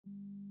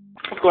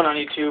What's going on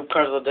YouTube?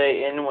 Cards of the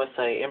Day in with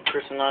a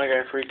in-person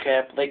autograph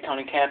recap. Lake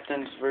County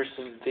Captains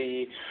versus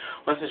the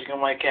West Michigan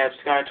Whitecaps.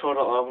 Got a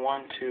total of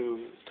 1,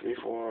 2, 3,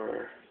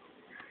 4,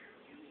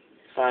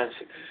 5,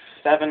 6,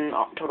 7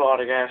 total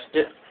autographs.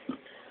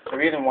 The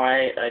reason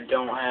why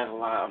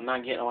I'm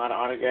not getting a lot of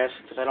autographs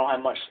is because I don't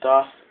have much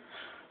stuff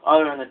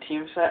other than the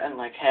team set, and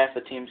like half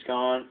the team's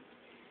gone.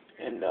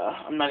 And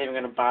I'm not even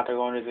gonna bother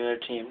going to the other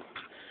team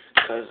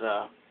because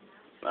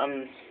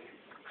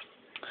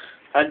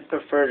I'd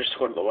prefer just to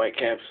go to the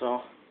Whitecaps.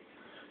 So,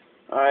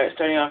 alright,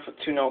 starting off with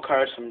 2 note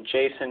cards from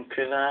Jason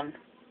Krizan,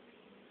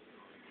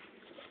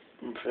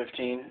 number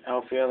 15,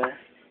 outfielder.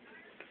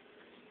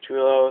 2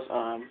 of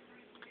those.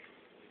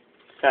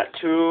 Got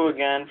 2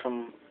 again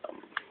from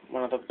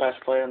one of the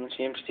best players on the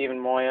team, Steven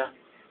Moya.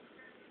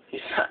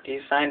 He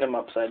signed him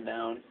upside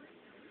down.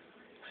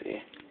 See,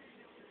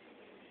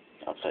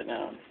 upside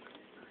down.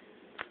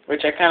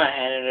 Which I kind of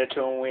handed it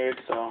to him weird,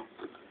 so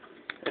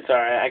it's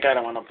alright. I got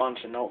him on a bunch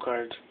of note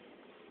cards.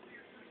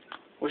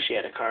 Wish he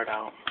had a card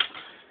out.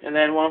 And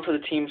then one for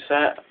the team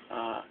set,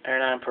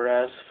 Hernan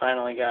Perez,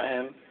 finally got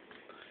him.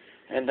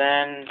 And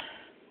then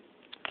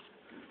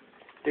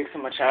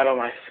Dixon Machado,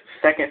 my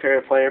second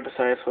favorite player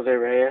besides Jose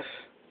Reyes.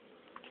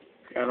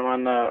 Got him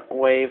on the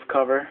Wave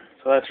cover,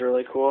 so that's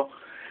really cool.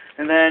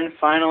 And then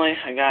finally,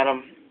 I got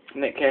him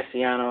Nick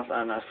Castellanos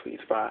on a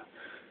sweet spot.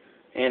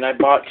 And I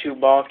bought 2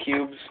 ball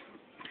cubes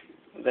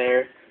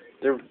there.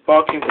 Their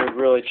ball cubes are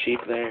really cheap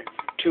there,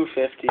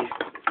 $2.50.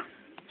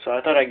 So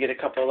I thought I'd get a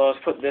couple of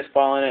those, put this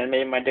ball in it, and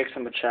maybe my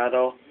Dixon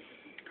Machado,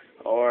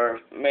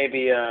 or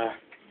maybe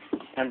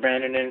my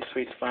Brandon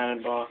Sweet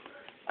Spotted ball.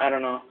 I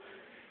don't know.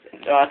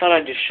 I thought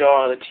I'd just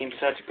show how the team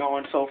set's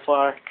going so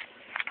far.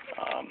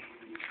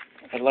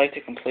 I'd like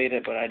to complete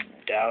it, but I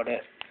doubt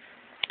it.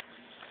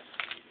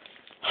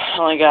 I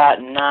only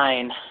got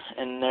 9,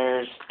 and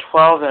there's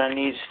 12 that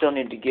I still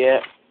need to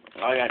get.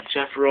 I got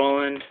Jeff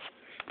Rowland,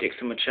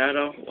 Dixon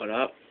Machado, what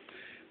up?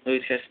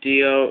 Luis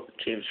Castillo,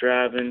 James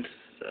Robbins,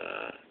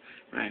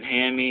 Ryan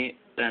Hammy,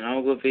 Ben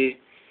Ogilvy,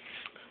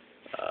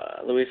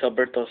 Luis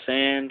Alberto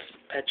Sands,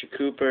 Patrick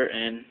Cooper,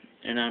 and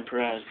Hernan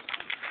Perez.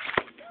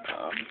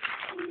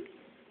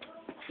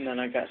 And then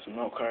I got some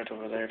note cards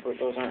over there, but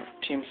those aren't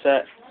team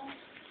set.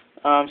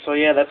 So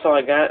yeah, that's all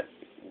I got,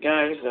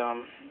 guys.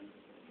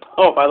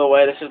 Oh, by the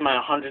way, this is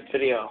my 100th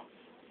video.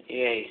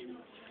 Yay.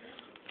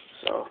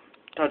 So,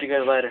 talk to you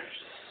guys later.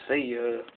 See ya.